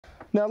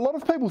Now, a lot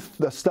of people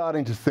are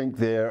starting to think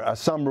there are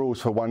some rules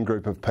for one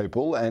group of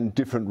people and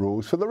different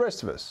rules for the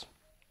rest of us.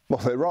 Well,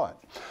 they're right.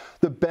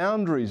 The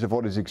boundaries of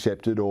what is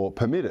accepted or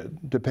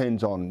permitted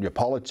depends on your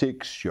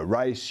politics, your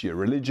race, your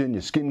religion,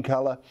 your skin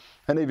colour,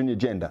 and even your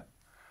gender.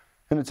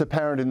 And it's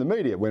apparent in the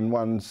media when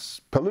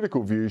one's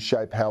political views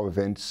shape how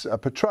events are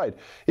portrayed.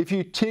 If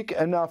you tick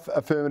enough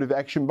affirmative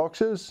action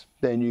boxes,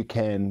 then you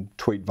can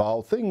tweet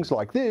vile things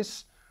like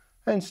this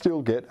and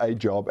still get a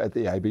job at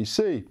the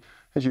ABC.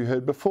 As you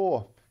heard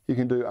before, you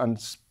can do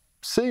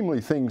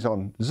unseemly things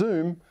on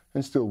Zoom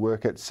and still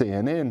work at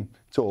CNN.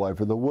 It's all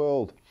over the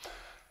world.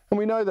 And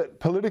we know that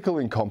political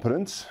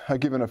incompetents are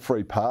given a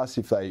free pass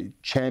if they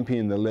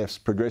champion the left's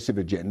progressive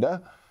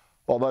agenda,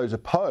 while those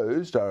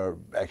opposed are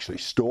actually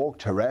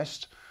stalked,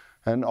 harassed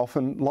and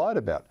often lied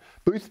about.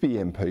 Boothby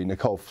MP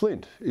Nicole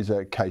Flint is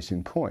a case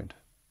in point.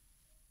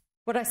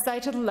 What I say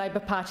to the Labor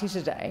Party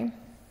today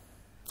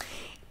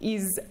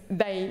is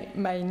they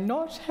may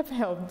not have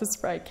held the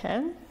spray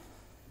can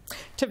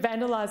to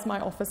vandalise my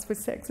office with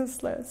sexist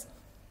slurs.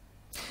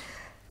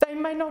 They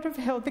may not have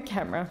held the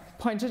camera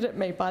pointed at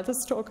me by the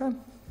stalker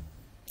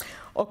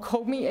or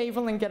called me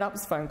evil in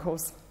Get-Up's phone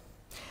calls,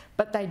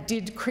 but they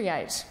did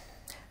create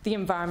the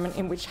environment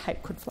in which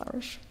hate could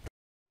flourish.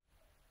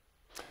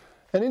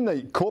 And in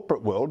the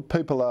corporate world,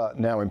 people are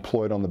now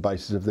employed on the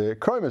basis of their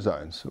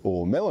chromosomes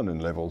or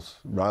melanin levels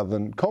rather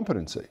than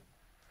competency.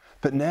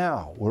 But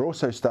now we're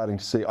also starting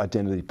to see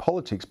identity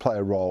politics play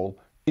a role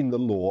in the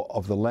law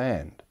of the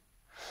land.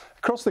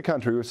 Across the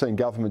country, we've seen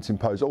governments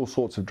impose all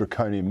sorts of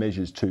draconian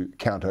measures to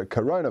counter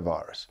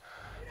coronavirus.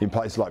 In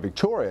places like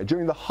Victoria,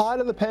 during the height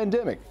of the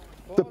pandemic,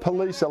 the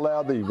police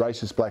allowed the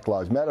racist Black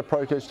Lives Matter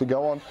protest to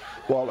go on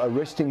while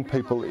arresting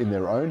people in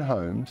their own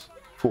homes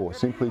for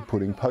simply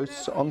putting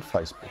posts on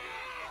Facebook.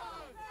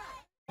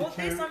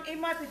 I'm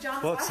in my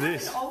pyjamas. What's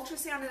this? I have an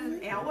ultrasound in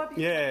an hour.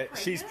 Yeah,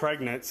 she's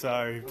pregnant,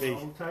 so... Take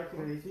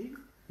it easy.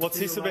 What's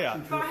this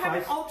about? But I have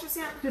an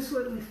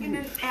ultrasound in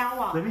an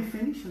hour. Let me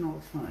finish and I'll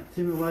explain. It's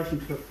in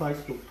relation to a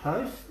Facebook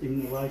post,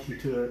 in relation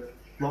to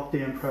a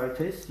lockdown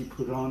protest you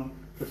put on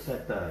for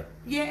Saturday.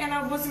 Yeah, and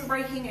I wasn't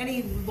breaking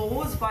any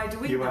laws by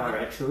doing that. You are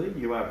actually.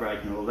 You are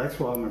breaking law. That's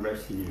why I'm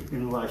arresting you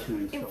in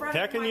relation to...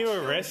 How can you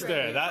arrest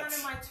her? That's...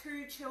 In front of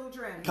my 2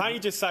 children. Can't you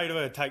just say to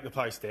her, take the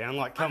post down?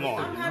 Like, come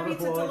on. I'm happy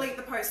to delete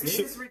the post. This is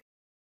ridiculous.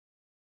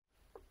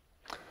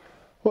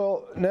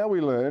 Well, now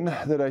we learn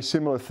that a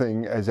similar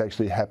thing has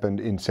actually happened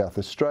in South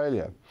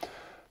Australia.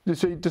 You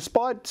see,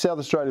 despite South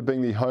Australia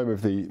being the home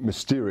of the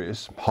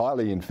mysterious,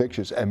 highly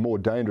infectious and more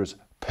dangerous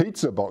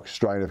pizza box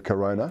strain of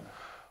corona,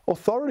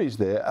 authorities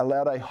there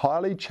allowed a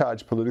highly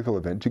charged political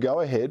event to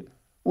go ahead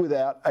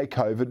without a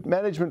COVID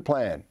management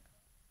plan.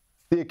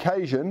 The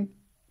occasion,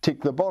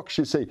 tick the box,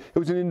 you see. It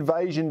was an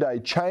Invasion Day,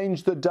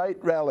 change the date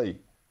rally.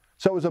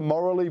 So it was a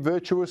morally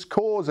virtuous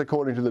cause,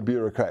 according to the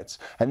bureaucrats,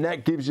 and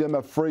that gives them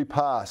a free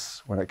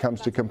pass when it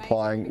comes to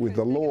complying with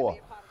the law.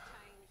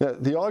 Now,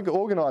 the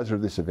organiser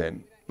of this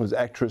event was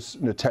actress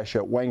Natasha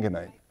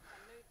Wanganeen,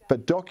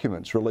 but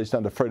documents released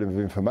under Freedom of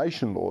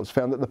Information laws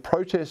found that the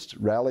protest,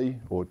 rally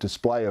or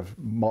display of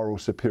moral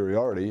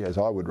superiority, as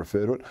I would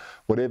refer to it,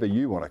 whatever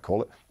you want to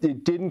call it,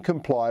 it didn't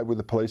comply with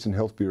the police and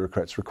health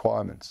bureaucrats'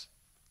 requirements.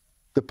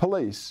 The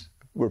police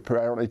were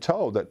apparently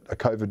told that a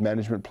COVID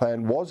management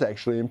plan was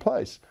actually in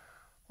place,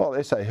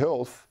 while SA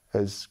Health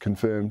has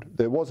confirmed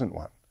there wasn't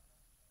one.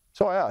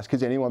 So I ask,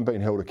 has anyone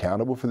been held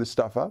accountable for this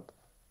stuff up?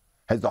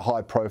 Has the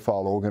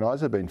high-profile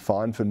organiser been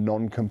fined for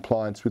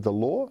non-compliance with the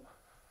law?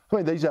 I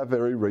mean, these are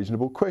very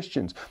reasonable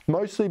questions,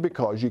 mostly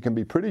because you can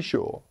be pretty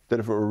sure that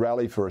if it were a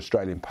rally for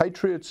Australian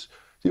patriots,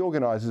 the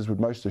organisers would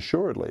most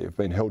assuredly have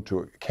been held to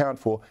account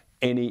for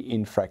any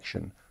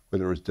infraction,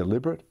 whether it was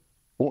deliberate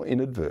or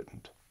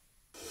inadvertent.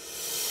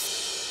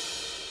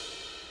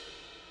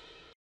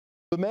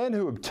 The man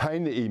who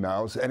obtained the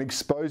emails and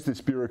exposed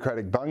this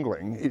bureaucratic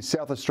bungling is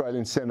South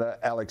Australian Senator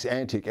Alex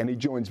Antic, and he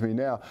joins me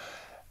now.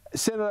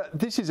 Senator,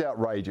 this is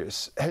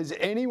outrageous. Has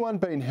anyone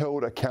been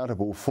held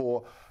accountable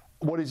for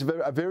what is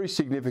a very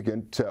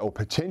significant or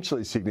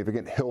potentially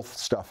significant health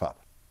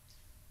stuff-up?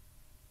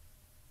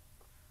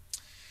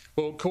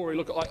 Well, Cory,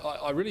 look,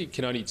 I really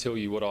can only tell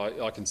you what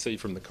I can see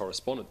from the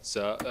correspondence.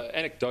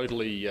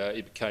 Anecdotally,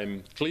 it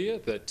became clear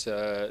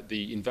that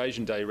the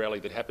Invasion Day rally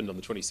that happened on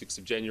the 26th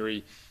of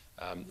January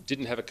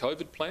didn't have a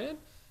COVID plan.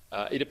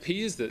 It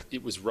appears that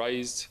it was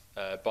raised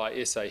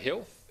by SA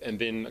Health and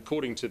then,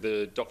 according to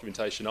the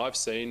documentation I've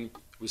seen,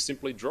 was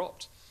simply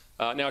dropped.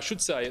 Now, I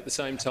should say at the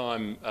same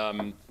time,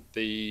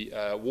 the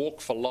Walk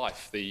for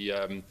Life,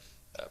 the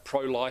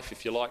pro-life,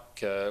 if you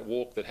like,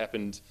 walk that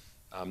happened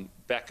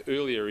back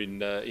earlier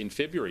in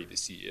February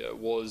this year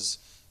was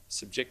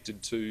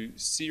subjected to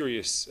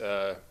serious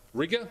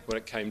rigour when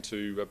it came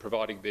to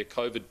providing their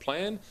COVID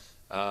plan.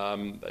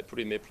 They put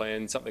in their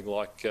plan something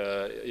like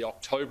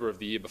October of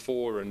the year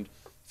before and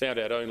found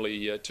out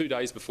only 2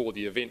 days before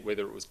the event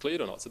whether it was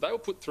cleared or not. So they were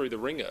put through the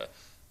ringer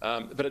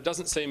But it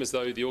doesn't seem as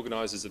though the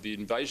organisers of the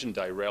Invasion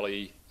Day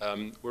rally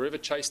were ever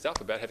chased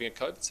up about having a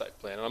COVID-safe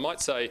plan. And I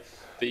might say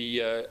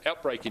the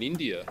outbreak in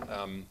India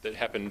that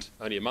happened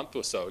only a month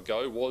or so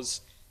ago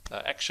was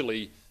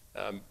actually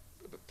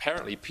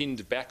apparently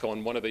pinned back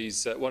on one of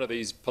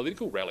these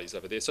political rallies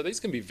over there. So these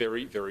can be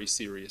very, very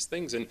serious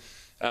things. And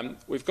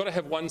we've got to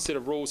have one set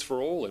of rules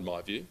for all, in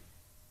my view.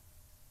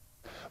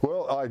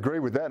 Well, I agree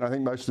with that, and I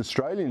think most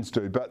Australians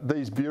do, but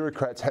these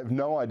bureaucrats have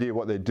no idea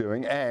what they're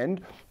doing,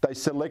 and they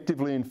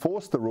selectively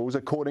enforce the rules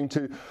according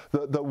to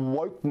the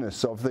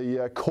wokeness of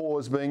the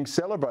cause being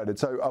celebrated.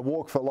 So a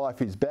walk for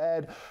life is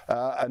bad,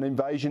 an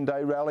Invasion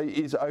Day rally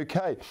is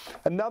okay.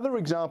 Another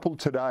example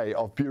today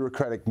of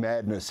bureaucratic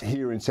madness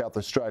here in South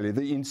Australia,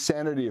 the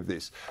insanity of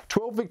this.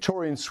 12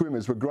 Victorian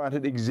swimmers were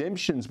granted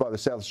exemptions by the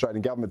South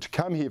Australian government to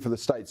come here to the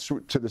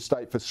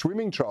state for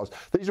swimming trials.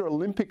 These are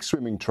Olympic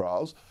swimming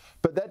trials.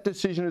 But that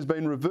decision has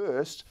been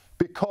reversed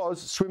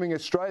because Swimming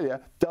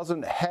Australia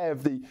doesn't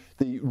have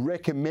the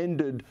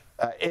recommended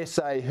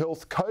SA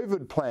Health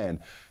COVID plan.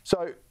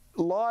 So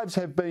lives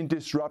have been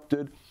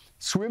disrupted.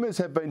 Swimmers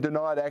have been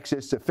denied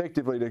access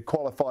effectively to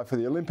qualify for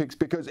the Olympics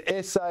because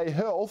SA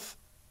Health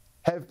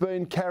have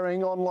been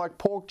carrying on like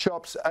pork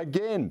chops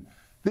again.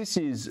 This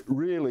is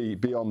really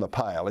beyond the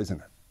pale, isn't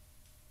it?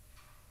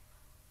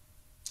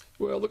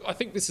 Well, look, I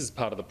think this is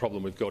part of the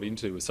problem we've got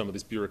into with some of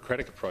this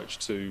bureaucratic approach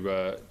to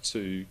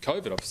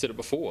COVID. I've said it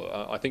before.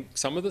 I think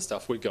some of the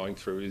stuff we're going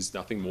through is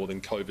nothing more than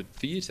COVID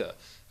theatre.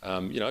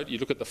 You know, you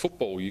look at the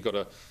football, you've got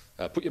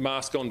to put your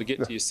mask on to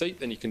get to your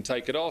seat, then you can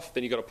take it off,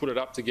 then you've got to put it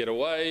up to get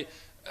away.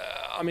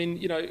 I mean,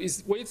 you know,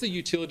 where's the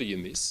utility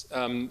in this?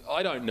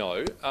 I don't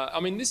know. I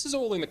mean, this is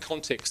all in the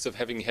context of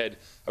having had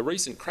a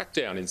recent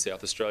crackdown in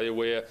South Australia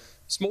where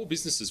small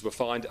businesses were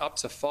fined up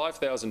to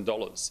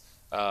 $5,000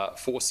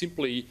 for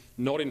simply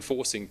not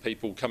enforcing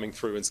people coming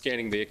through and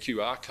scanning their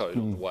QR code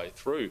on the way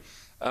through.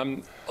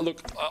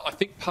 Look, I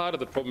think part of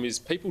the problem is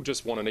people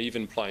just want an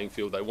even playing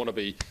field. They want to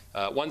be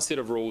one set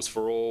of rules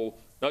for all,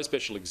 no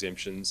special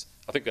exemptions.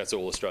 I think that's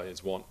all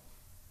Australians want.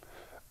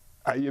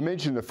 You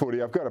mentioned the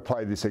footy. I've got to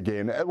play this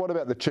again. What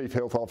about the Chief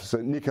Health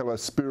Officer, Nicola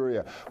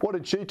Spurrier? What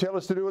did she tell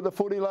us to do with the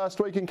footy last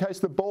week in case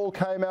the ball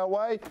came our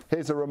way?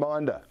 Here's a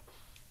reminder.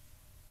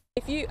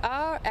 If you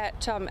are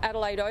at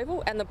Adelaide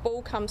Oval and the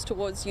ball comes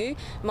towards you,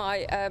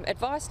 my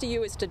advice to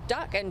you is to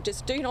duck and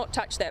just do not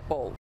touch that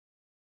ball.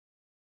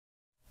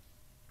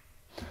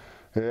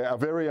 Yeah, our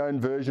very own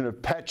version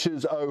of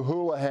Patches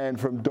O'Houlihan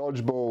from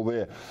Dodgeball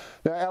there.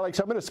 Now, Alex,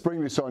 I'm going to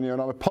spring this on you,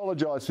 and I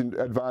apologise in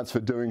advance for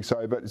doing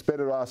so, but it's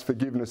better to ask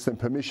forgiveness than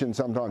permission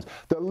sometimes.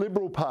 The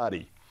Liberal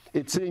Party,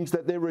 it seems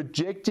that they're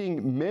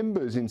rejecting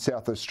members in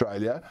South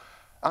Australia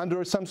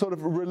under some sort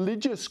of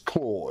religious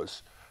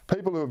clause.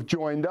 People who have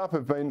joined up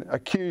have been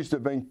accused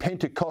of being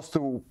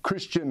Pentecostal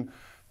Christian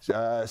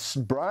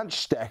branch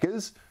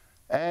stackers,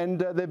 and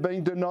they're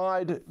being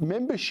denied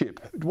membership.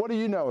 What do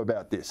you know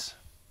about this?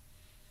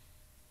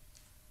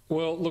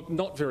 Well, look,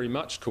 not very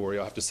much, Cory,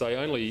 I have to say.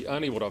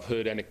 Only what I've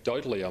heard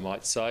anecdotally, I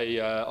might say.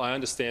 I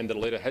understand that a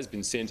letter has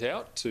been sent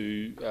out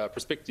to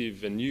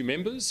prospective and new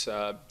members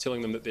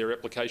telling them that their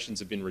applications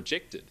have been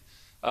rejected.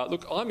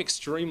 Look, I'm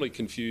extremely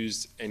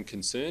confused and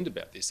concerned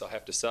about this, I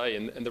have to say.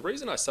 And the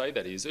reason I say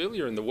that is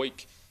earlier in the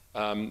week,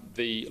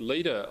 the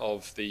leader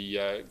of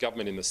the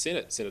government in the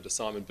Senate, Senator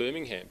Simon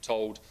Birmingham,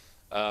 told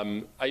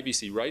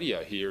ABC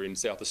Radio here in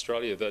South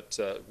Australia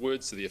that,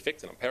 words to the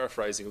effect, and I'm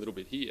paraphrasing a little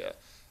bit here,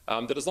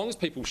 that as long as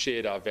people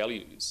shared our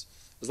values,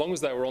 as long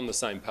as they were on the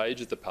same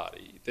page as the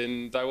party,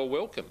 then they were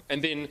welcome.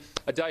 And then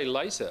a day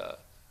later,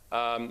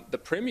 the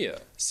Premier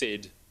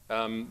said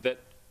that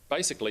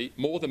basically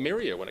more the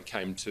merrier when it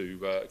came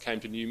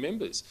to new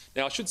members.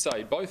 Now, I should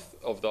say both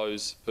of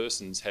those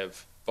persons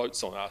have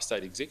votes on our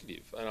state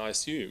executive, and I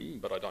assume,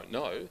 but I don't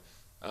know,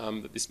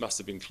 that this must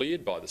have been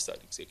cleared by the state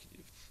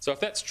executive. So if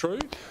that's true,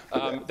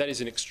 that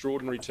is an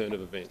extraordinary turn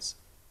of events.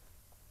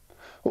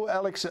 Well,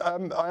 Alex,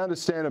 I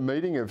understand a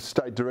meeting of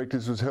state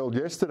directors was held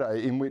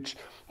yesterday in which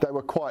they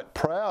were quite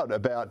proud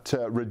about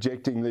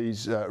rejecting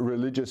these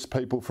religious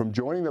people from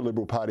joining the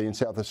Liberal Party in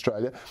South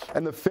Australia.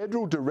 And the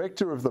federal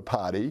director of the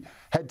party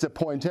had to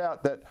point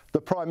out that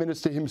the Prime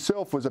Minister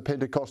himself was a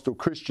Pentecostal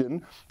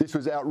Christian. This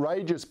was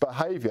outrageous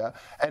behaviour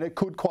and it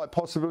could quite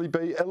possibly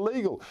be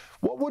illegal.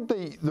 What would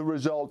be the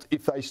result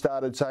if they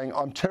started saying,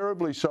 I'm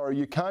terribly sorry,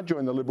 you can't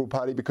join the Liberal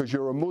Party because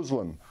you're a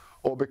Muslim,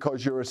 or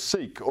because you're a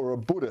Sikh or a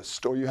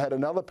Buddhist, or you had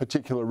another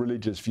particular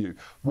religious view?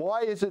 Why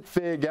is it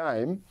fair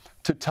game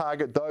to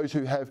target those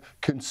who have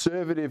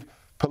conservative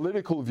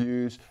political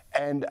views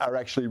and are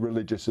actually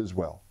religious as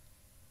well?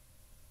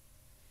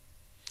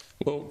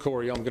 Well,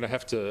 Cory, I'm going to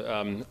have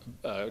to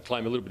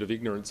claim a little bit of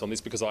ignorance on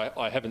this because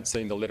I haven't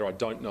seen the letter. I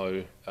don't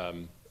know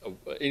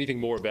anything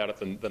more about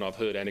it than I've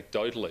heard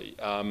anecdotally.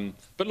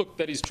 But look,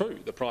 that is true.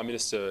 The Prime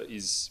Minister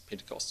is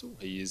Pentecostal.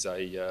 He is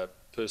a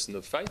person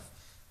of faith.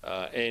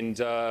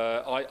 And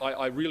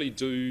I really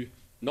do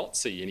not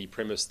see any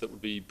premise that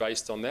would be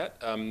based on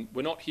that.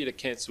 We're not here to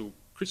cancel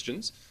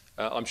Christians.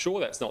 I'm sure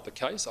that's not the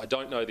case. I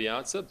don't know the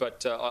answer,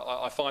 but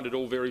I find it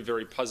all very,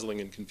 very puzzling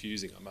and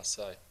confusing, I must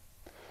say.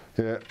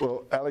 Yeah,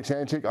 well, Alex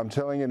Antic, I'm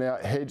telling you now,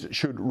 heads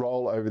should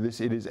roll over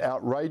this. It is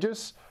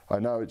outrageous. I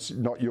know it's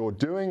not your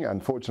doing.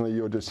 Unfortunately,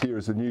 you're just here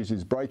as the news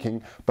is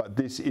breaking, but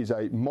this is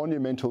a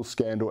monumental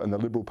scandal and the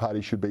Liberal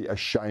Party should be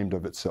ashamed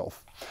of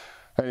itself.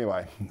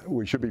 Anyway,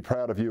 we should be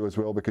proud of you as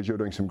well because you're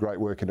doing some great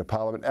work into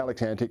Parliament.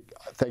 Alex Antic,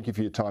 thank you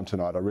for your time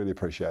tonight. I really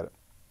appreciate it.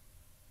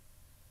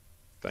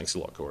 Thanks a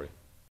lot, Cory.